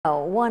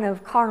One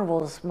of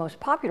Carnival's most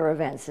popular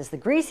events is the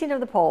greasing of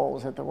the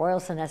poles at the Royal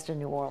Sonesta,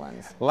 New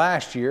Orleans.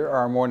 Last year,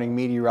 our morning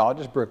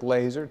meteorologist, Brooke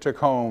Laser, took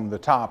home the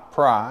top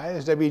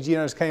prize.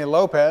 WGNO's Kenny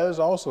Lopez,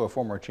 also a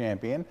former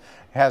champion,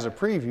 has a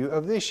preview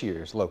of this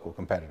year's local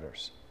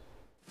competitors.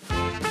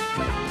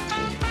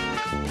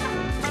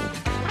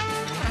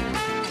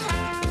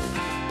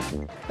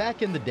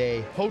 Back in the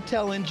day,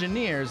 hotel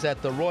engineers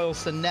at the Royal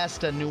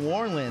Sonesta, New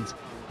Orleans,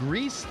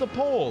 greased the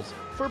poles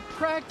for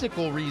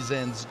practical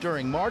reasons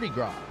during Mardi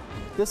Gras.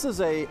 This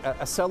is a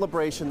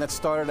celebration that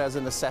started as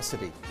a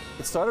necessity.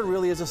 It started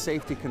really as a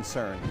safety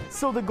concern.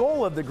 So the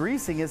goal of the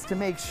greasing is to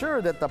make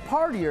sure that the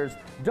partiers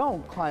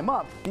don't climb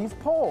up these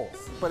poles.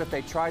 But if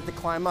they tried to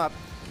climb up,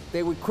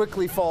 they would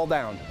quickly fall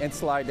down and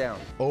slide down.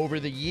 Over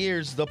the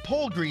years, the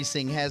pole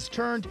greasing has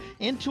turned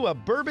into a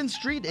Bourbon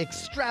Street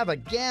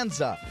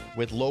extravaganza,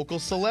 with local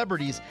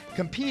celebrities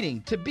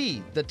competing to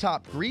be the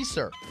top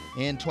greaser.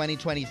 In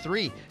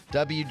 2023,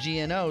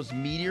 WGNO's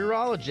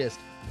meteorologist,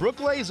 Brooke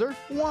Laser,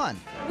 won.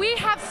 We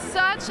have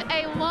such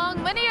a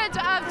long lineage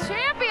of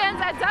champions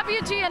at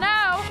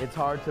WGNO. It's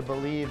hard to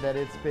believe that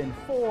it's been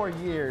 4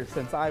 years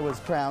since I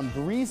was crowned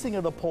Greasing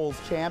of the Poles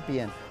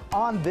champion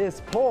on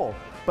this pole.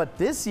 But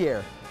this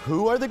year,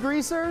 who are the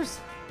greasers?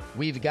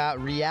 We've got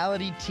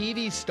reality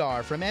TV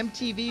star from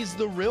MTV's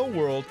The Real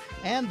World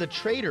and The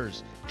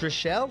Traitors,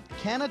 Trishelle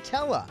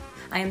Canatella.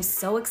 I am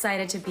so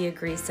excited to be a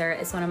greaser.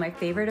 It's one of my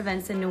favorite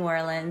events in New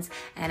Orleans,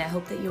 and I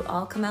hope that you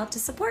all come out to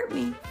support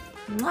me.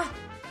 Mwah.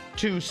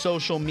 Two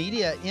social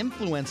media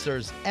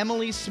influencers,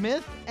 Emily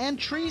Smith and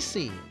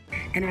Tracy.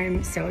 And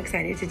I'm so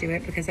excited to do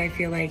it because I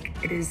feel like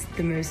it is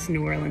the most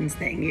New Orleans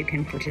thing you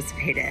can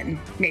participate in,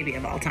 maybe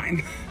of all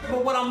time.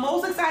 But what I'm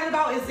most excited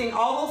about is seeing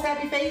all those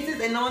happy faces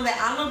and knowing that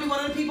I'm gonna be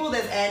one of the people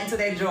that's adding to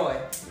their joy.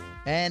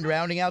 And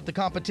rounding out the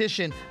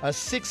competition, a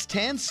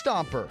 6'10"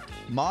 stomper,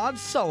 Maud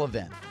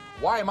Sullivan.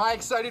 Why am I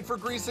excited for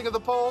Greasing of the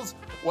Poles?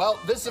 Well,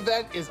 this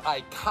event is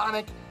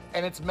iconic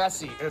and it's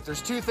messy. And if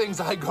there's two things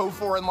I go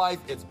for in life,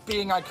 it's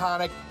being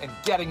iconic and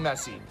getting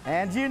messy.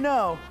 And you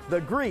know, the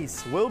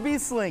grease will be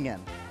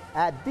slinging.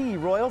 At the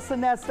Royal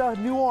Sonesta,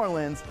 New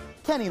Orleans,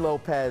 Kenny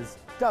Lopez,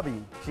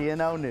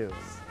 WGNO News.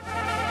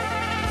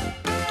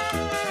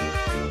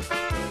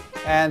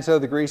 And so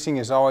the greasing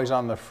is always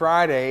on the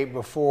Friday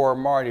before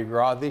Mardi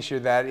Gras. This year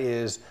that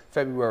is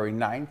February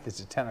 9th. It's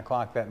at 10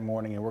 o'clock that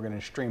morning, and we're going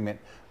to stream it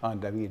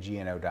on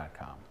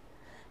WGNO.com.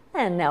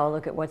 And now a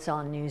look at what's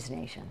on News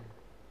Nation.